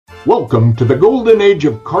Welcome to the Golden Age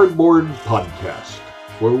of Cardboard podcast,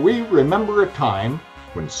 where we remember a time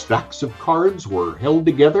when stacks of cards were held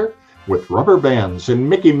together with rubber bands and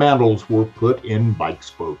Mickey Mantles were put in bike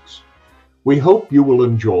spokes. We hope you will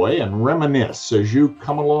enjoy and reminisce as you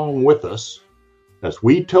come along with us as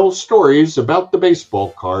we tell stories about the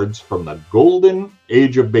baseball cards from the Golden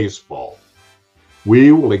Age of Baseball.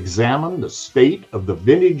 We will examine the state of the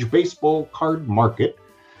vintage baseball card market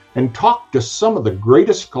and talk to some of the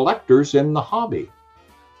greatest collectors in the hobby.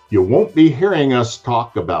 You won't be hearing us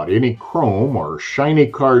talk about any chrome or shiny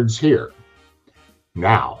cards here.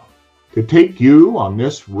 Now, to take you on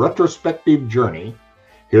this retrospective journey,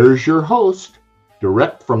 here's your host,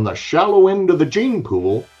 direct from the shallow end of the gene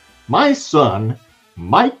pool, my son,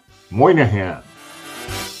 Mike Moynihan.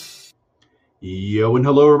 Yo, and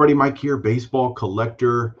hello everybody, Mike here, baseball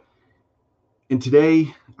collector. And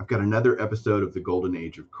today I've got another episode of the Golden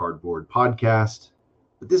Age of Cardboard podcast,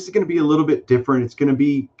 but this is going to be a little bit different. It's going to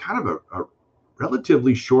be kind of a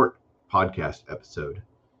relatively short podcast episode.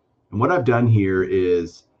 And what I've done here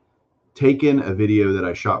is taken a video that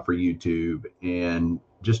I shot for YouTube and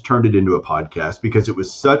just turned it into a podcast because it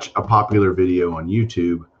was such a popular video on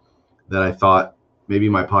YouTube that I thought maybe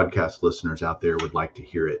my podcast listeners out there would like to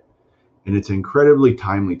hear it. And it's an incredibly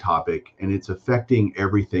timely topic, and it's affecting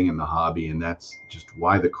everything in the hobby. And that's just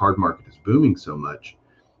why the card market is booming so much.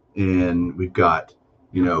 And we've got,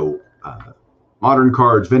 modern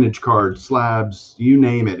cards, vintage cards, slabs, you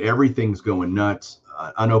name it. Everything's going nuts,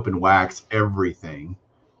 unopened wax, everything.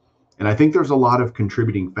 And I think there's a lot of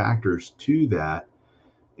contributing factors to that.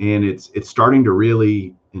 And it's starting to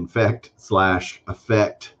really affect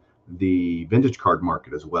the vintage card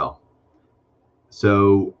market as well.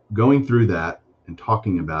 So going through that and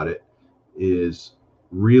talking about it is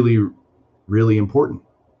really, really important.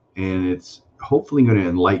 And it's hopefully going to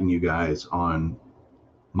enlighten you guys on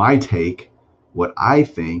my take, what I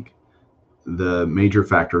think the major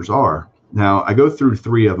factors are. Now, I go through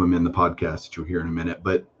three of them in the podcast that you'll hear in a minute,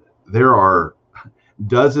 but there are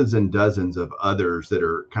dozens and dozens of others that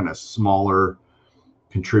are kind of smaller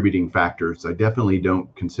contributing factors. I definitely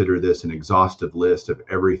don't consider this an exhaustive list of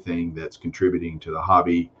everything that's contributing to the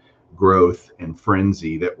hobby growth and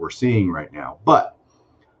frenzy that we're seeing right now. But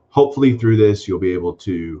hopefully through this, you'll be able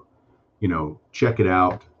to, check it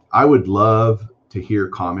out. I would love to hear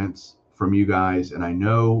comments from you guys. And I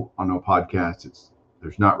know on a podcast,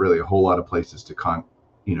 there's not really a whole lot of places to comment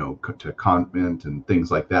and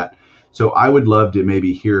things like that. So I would love to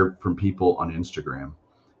maybe hear from people on Instagram.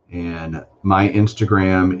 And my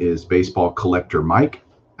Instagram is Baseball Collector Mike,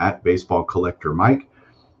 at Baseball Collector Mike.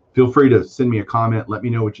 Feel free to send me a comment. Let me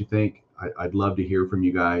know what you think. I'd love to hear from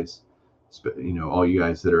you guys, all you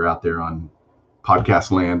guys that are out there on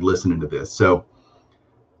podcast land listening to this. So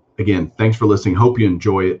again, thanks for listening. Hope you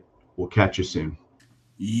enjoy it. We'll catch you soon.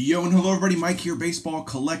 Yo, and hello everybody. Mike here, Baseball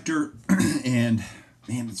Collector. And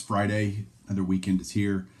man, it's Friday. Another weekend is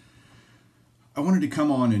here. I wanted to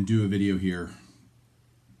come on and do a video here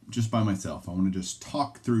just by myself. I want to just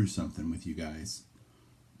talk through something with you guys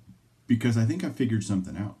because I think I figured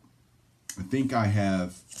something out. I think I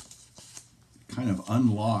have kind of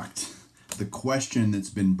unlocked the question that's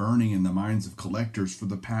been burning in the minds of collectors for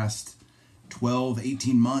the past 12,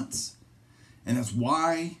 18 months. And that's,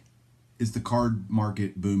 why is the card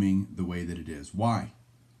market booming the way that it is? Why?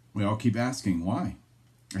 We all keep asking why.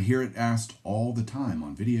 I hear it asked all the time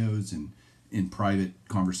on videos and in private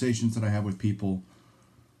conversations that I have with people.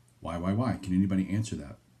 Why? Can anybody answer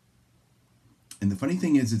that? And the funny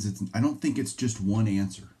thing is I don't think it's just one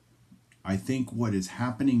answer. I think what is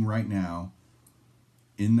happening right now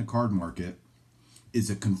in the card market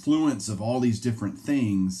is a confluence of all these different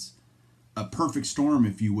things, a perfect storm,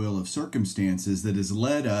 if you will, of circumstances that has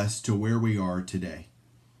led us to where we are today,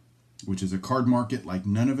 which is a card market like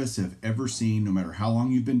none of us have ever seen. No matter how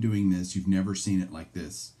long you've been doing this, you've never seen it like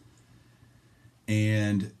this.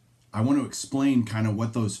 And I want to explain kind of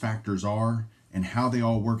what those factors are and how they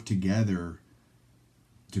all work together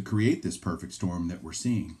to create this perfect storm that we're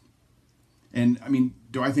seeing. And I mean,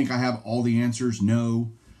 do I think I have all the answers?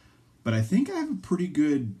 No, but I think I have a pretty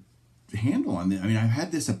good handle on this. I mean, I've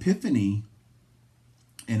had this epiphany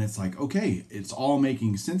and it's like, okay, it's all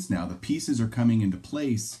making sense now. The pieces are coming into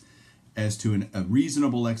place as to a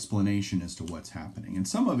reasonable explanation as to what's happening. And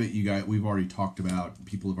some of it, you guys, we've already talked about,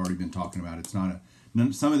 people have already been talking about. It's not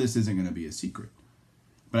some of this isn't going to be a secret.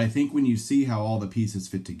 But I think when you see how all the pieces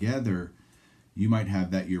fit together, you might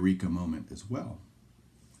have that eureka moment as well.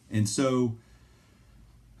 And so,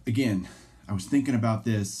 again, I was thinking about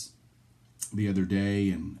this the other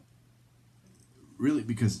day, and really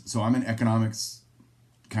I'm an economics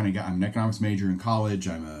kind of guy. I'm an economics major in college.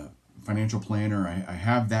 I'm a financial planner. I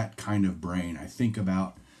have that kind of brain. I think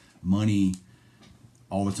about money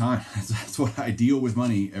all the time. That's what I deal with,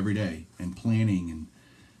 money every day, and planning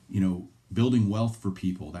and, building wealth for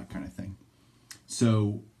people, that kind of thing.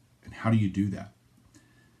 So, and how do you do that?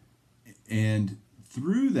 And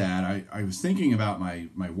through that, I was thinking about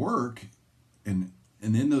my work, and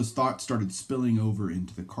then those thoughts started spilling over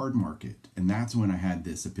into the card market. And that's when I had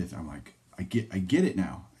this epiphany. I'm like, I get it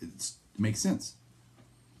now. It makes sense.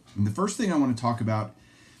 And the first thing I want to talk about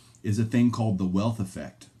is a thing called the wealth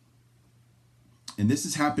effect. And this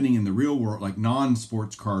is happening in the real world, like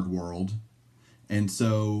non-sports card world. And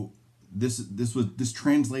so this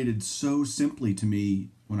translated so simply to me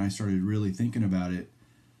when I started really thinking about it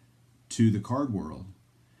to the card world.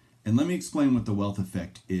 And let me explain what the wealth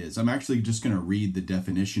effect is. I'm actually just going to read the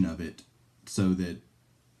definition of it so that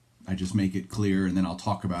I just make it clear, and then I'll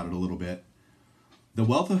talk about it a little bit. The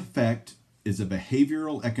wealth effect is a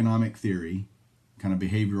behavioral economic theory, kind of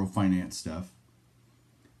behavioral finance stuff,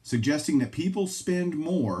 suggesting that people spend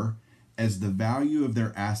more as the value of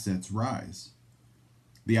their assets rise.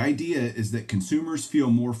 The idea is that consumers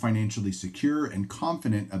feel more financially secure and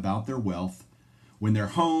confident about their wealth when their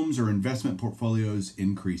homes or investment portfolios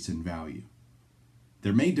increase in value.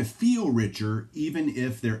 They're made to feel richer even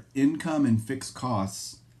if their income and fixed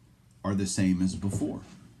costs are the same as before.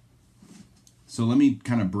 So let me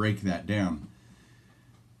kind of break that down.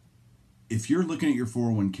 If you're looking at your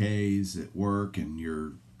 401ks at work and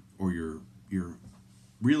your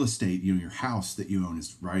real estate, your house that you own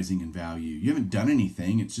is rising in value, you haven't done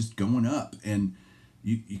anything, it's just going up, and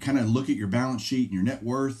you kind of look at your balance sheet and your net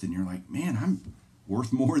worth, and you're like, man, I'm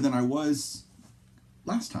worth more than I was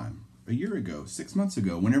last time, a year ago, 6 months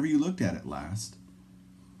ago, whenever you looked at it last.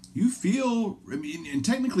 You feel, and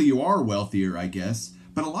technically you are wealthier, I guess,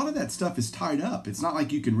 but a lot of that stuff is tied up. It's not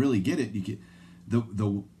like you can really get it. You get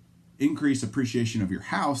the increased appreciation of your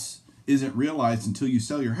house isn't realized until you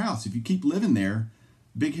sell your house. If you keep living there,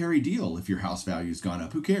 big hairy deal. If your house value's gone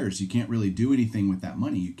up, who cares? You can't really do anything with that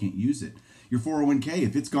money. You can't use it. Your 401k,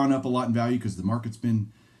 if it's gone up a lot in value because the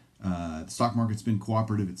stock market's been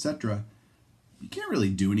cooperative, etc., you can't really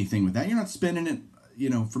do anything with that. You're not spending it.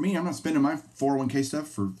 For me, I'm not spending my 401k stuff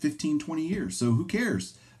for 15, 20 years. So who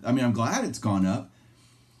cares? I'm glad it's gone up.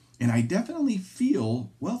 And I definitely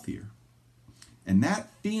feel wealthier. And that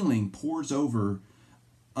feeling pours over,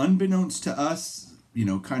 unbeknownst to us,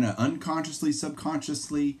 kind of unconsciously,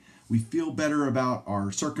 subconsciously. We feel better about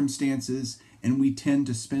our circumstances, and we tend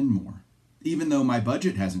to spend more. Even though my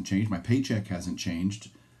budget hasn't changed, my paycheck hasn't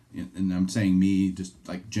changed, and I'm saying me, just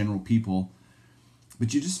like general people,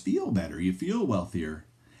 but you just feel better. You feel wealthier,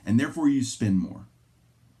 and therefore you spend more.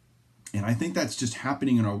 And I think that's just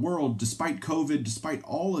happening in our world, despite COVID, despite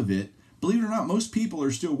all of it. Believe it or not, most people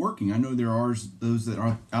are still working. I know there are those that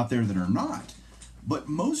are out there that are not, but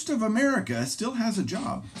most of America still has a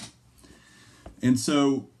job. And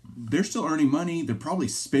so they're still earning money. They're probably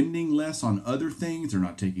spending less on other things. They're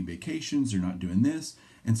not taking vacations. They're not doing this.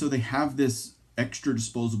 And so they have this extra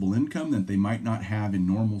disposable income that they might not have in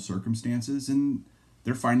normal circumstances. And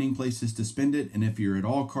they're finding places to spend it. And if you're at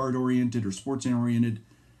all card oriented or sports oriented,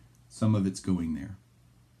 some of it's going there.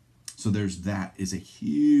 So that is a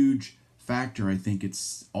huge factor. I think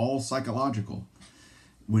it's all psychological.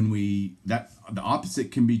 The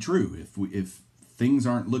opposite can be true. If things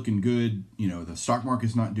aren't looking good, the stock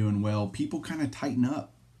market's not doing well, people kind of tighten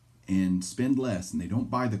up and spend less, and they don't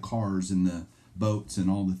buy the cars and the boats and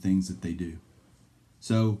all the things that they do.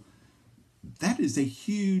 So that is a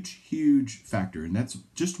huge, huge factor, and that's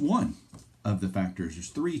just one of the factors. There's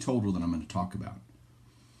 3 total that I'm going to talk about.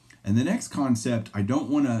 And the next concept, I don't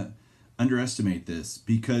want to underestimate this,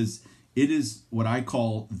 because it is what I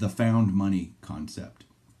call the found money concept.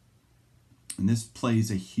 And this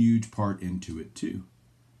plays a huge part into it too.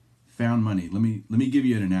 Found money. Let me give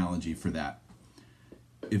you an analogy for that.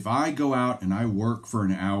 If I go out and I work for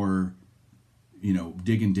an hour,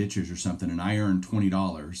 digging ditches or something, and I earn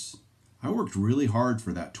 $20, I worked really hard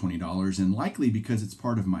for that $20, and likely because it's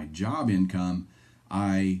part of my job income,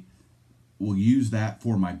 I will use that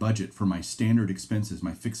for my budget, for my standard expenses,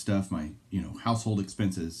 my fixed stuff, my household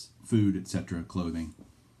expenses, food, etc., clothing.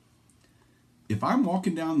 If I'm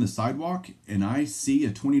walking down the sidewalk and I see a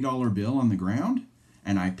 $20 bill on the ground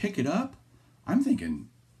and I pick it up, I'm thinking,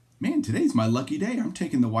 man, today's my lucky day. I'm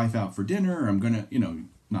taking the wife out for dinner. I'm going to,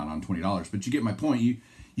 not on $20, but you get my point.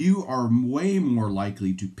 You are way more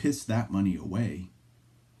likely to piss that money away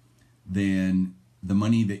than the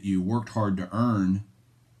money that you worked hard to earn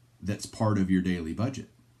that's part of your daily budget.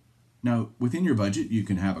 Now, within your budget, you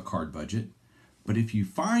can have a card budget, but if you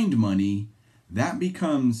find money, that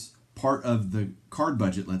becomes part of the card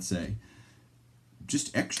budget, let's say,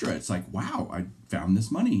 just extra. It's like, wow, I found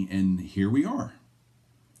this money and here we are.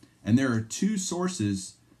 And there are two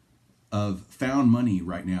sources of found money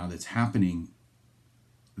right now that's happening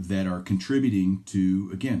that are contributing to,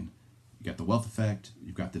 again, you got the wealth effect,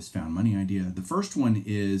 you've got this found money idea. The first one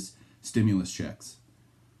is stimulus checks.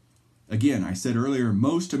 Again, I said earlier,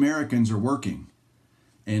 most Americans are working.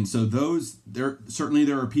 And so there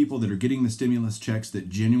are people that are getting the stimulus checks that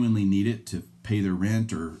genuinely need it to pay their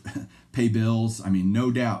rent or pay bills. I mean,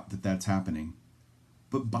 no doubt that that's happening.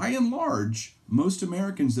 But by and large, most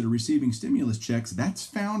Americans that are receiving stimulus checks, that's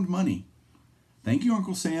found money. Thank you,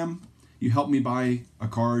 Uncle Sam. You helped me buy a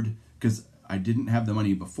card because I didn't have the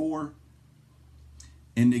money before.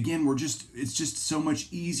 And again, it's just so much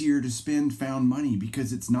easier to spend found money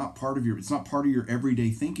because it's not part of your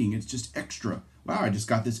everyday thinking. It's just extra. Wow, I just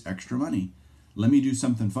got this extra money. Let me do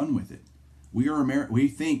something fun with it. We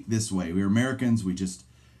think this way. We are Americans.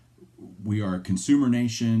 We are a consumer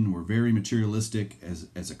nation. We're very materialistic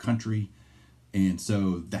as a country. And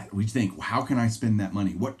so that we think, well, how can I spend that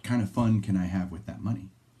money? What kind of fun can I have with that money?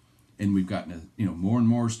 And we've gotten more and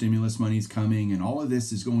more stimulus money is coming, and all of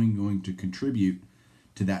this is going to contribute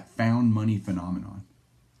to that found money phenomenon.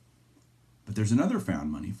 But there's another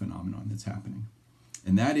found money phenomenon that's happening.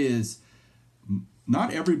 And that is,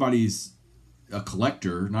 not everybody's a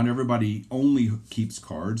collector. Not everybody only keeps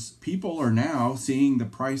cards. People are now seeing the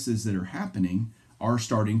prices that are happening are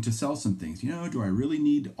starting to sell some things. Do I really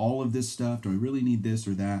need all of this stuff? Do I really need this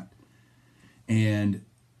or that? And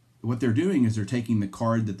what they're doing is they're taking the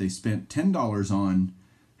card that they spent $10 on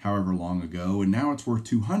however long ago, and now it's worth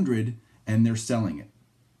 $200, and they're selling it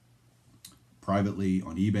privately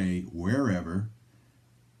on eBay, wherever,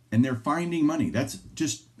 and they're finding money. That's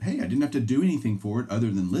just, hey, I didn't have to do anything for it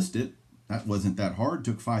other than list it. That wasn't that hard,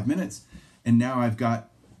 took 5 minutes, and now I've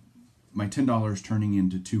got my $10 turning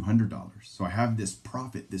into $200. So I have this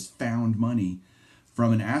profit, this found money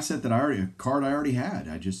from an asset that a card I already had.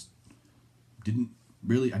 I just didn't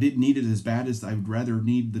need it as bad as I would rather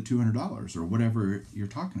need the $200 or whatever you're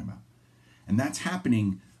talking about. And that's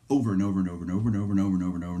happening over and over and over and over and over and over and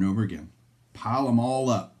over and over and over again. Pile them all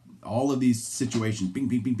up. All of these situations, bing,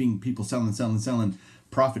 bing, bing, bing, people selling,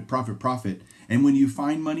 profit, profit, profit. And when you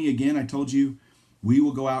find money, again, I told you, we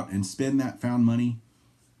will go out and spend that found money,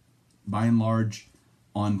 by and large,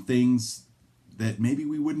 on things that maybe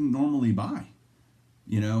we wouldn't normally buy,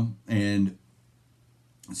 And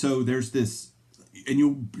so there's this, and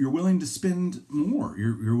you're willing to spend more.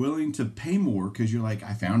 You're willing to pay more because you're like,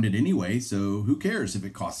 I found it anyway, so who cares if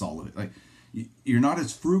it costs all of it? Like, you're not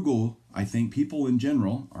as frugal. I think people in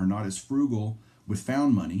general are not as frugal with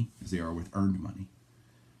found money as they are with earned money.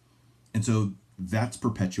 And so that's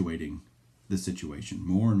perpetuating the situation.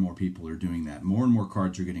 More and more people are doing that. More and more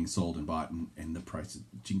cards are getting sold and bought, and the price is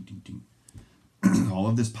ding, ding, ding. All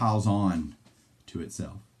of this piles on to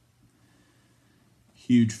itself.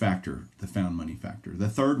 Huge factor, the found money factor. The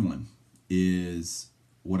third one is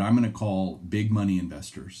what I'm going to call big money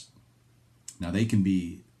investors. Now, they can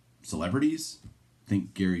be celebrities.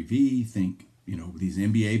 Think Gary Vee. Think, these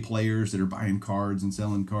NBA players that are buying cards and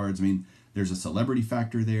selling cards. I mean, there's a celebrity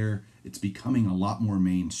factor there. It's becoming a lot more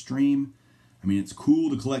mainstream. I mean, it's cool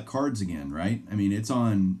to collect cards again, right? I mean, it's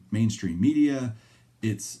on mainstream media.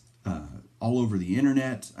 It's all over the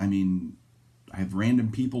internet. I mean, I have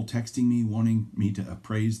random people texting me wanting me to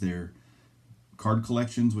appraise their card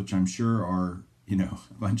collections, which I'm sure are, a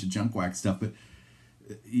bunch of junk wax stuff, but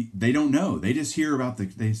they don't know. They just hear about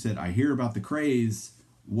they said, I hear about the craze.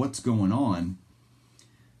 What's going on?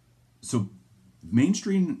 So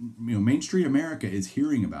mainstream America is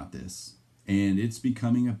hearing about this, and it's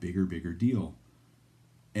becoming a bigger deal.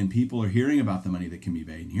 And people are hearing about the money that can be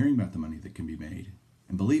made and hearing about the money that can be made.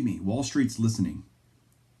 And believe me, Wall Street's listening.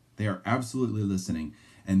 They are absolutely listening,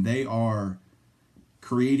 and they are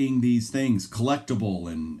creating these things,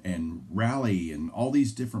 Collectible and Rally and all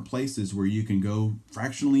these different places where you can go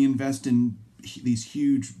fractionally invest in these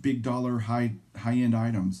huge, big dollar, high-end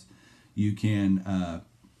items. You can,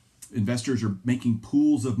 investors are making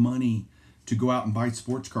pools of money to go out and buy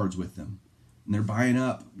sports cards with them. And they're buying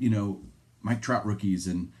up, Mike Trout rookies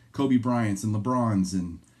and Kobe Bryants and LeBrons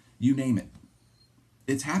and you name it.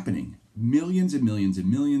 It's happening. Millions and millions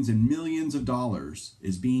and millions and millions of dollars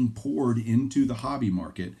is being poured into the hobby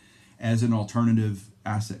market as an alternative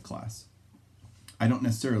asset class. I don't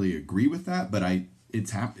necessarily agree with that, but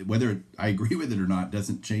it's happening. Whether I agree with it or not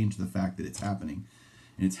doesn't change the fact that it's happening.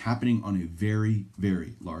 And it's happening on a very,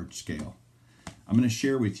 very large scale. I'm going to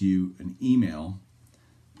share with you an email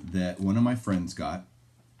that one of my friends got.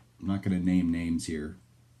 I'm not going to name names here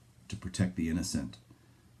to protect the innocent.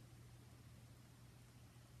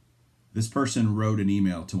 This person wrote an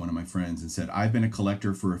email to one of my friends and said, I've been a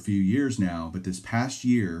collector for a few years now, but this past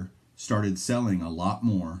year started selling a lot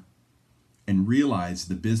more and realized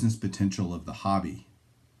the business potential of the hobby,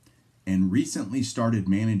 and recently started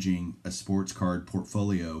managing a sports card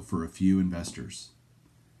portfolio for a few investors.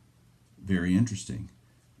 Very interesting.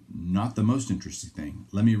 Not the most interesting thing.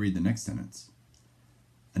 Let me read the next sentence.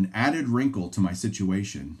 An added wrinkle to my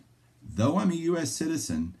situation. Though I'm a U.S.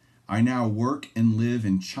 citizen, I now work and live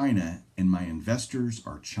in China, and my investors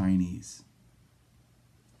are Chinese.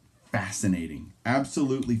 Fascinating.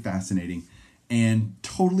 Absolutely fascinating. And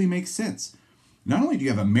totally makes sense. Not only do you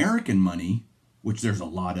have American money, which there's a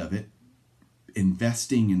lot of it,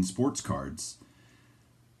 investing in sports cards,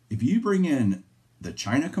 if you bring in the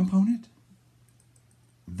China component,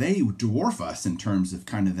 they dwarf us in terms of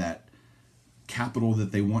kind of that capital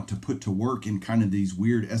that they want to put to work in kind of these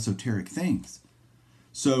weird esoteric things.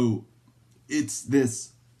 So it's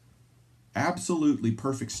this absolutely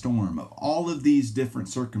perfect storm of all of these different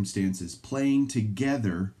circumstances playing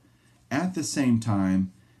together at the same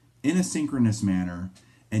time in a synchronous manner,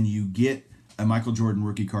 and you get a Michael Jordan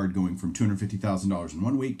rookie card going from $250,000 in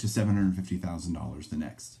 1 week to $750,000 the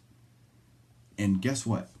next. And guess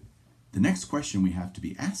what? The next question we have to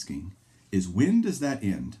be asking is, when does that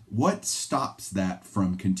end? What stops that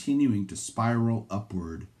from continuing to spiral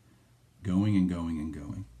upward, going and going and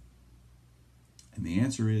going? And the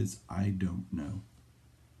answer is, I don't know.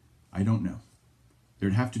 I don't know.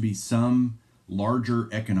 There'd have to be some larger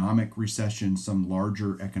economic recession, some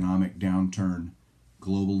larger economic downturn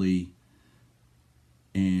globally.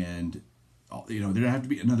 And, there'd have to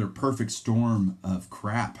be another perfect storm of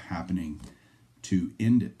crap happening to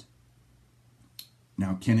end it.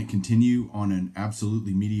 Now, can it continue on an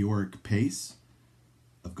absolutely meteoric pace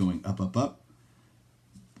of going up, up, up?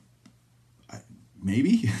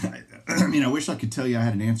 Maybe. I wish I could tell you I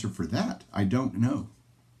had an answer for that. I don't know.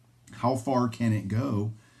 How far can it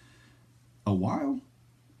go? A while.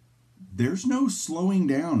 There's no slowing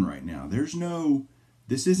down right now.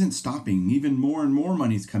 This isn't stopping. Even more and more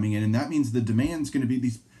money's coming in, and that means the demand's going to be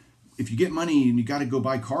these. If you get money and you got to go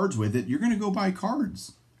buy cards with it, you're going to go buy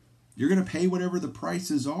cards. You're going to pay whatever the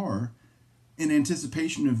prices are in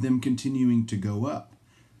anticipation of them continuing to go up.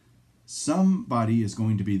 Somebody is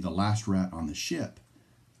going to be the last rat on the ship.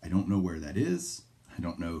 I don't know where that is. I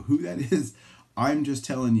don't know who that is. I'm just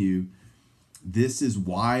telling you, this is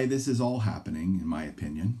why this is all happening, in my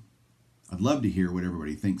opinion. I'd love to hear what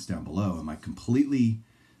everybody thinks down below. Am I completely,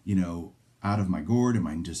 out of my gourd? Am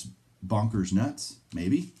I just bonkers nuts?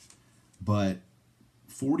 Maybe. But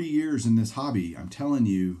 40 years in this hobby, I'm telling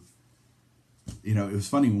you, it was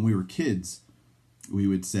funny when we were kids, we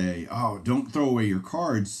would say, oh, don't throw away your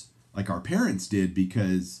cards like our parents did,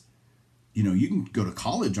 because, you can go to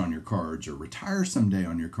college on your cards or retire someday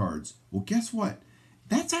on your cards. Well, guess what?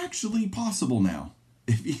 That's actually possible now.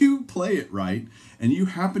 If you play it right and you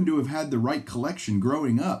happen to have had the right collection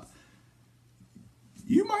growing up,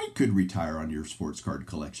 you could retire on your sports card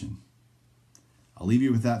collection. I'll leave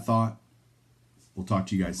you with that thought. We'll talk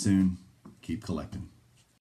to you guys soon. Keep collecting.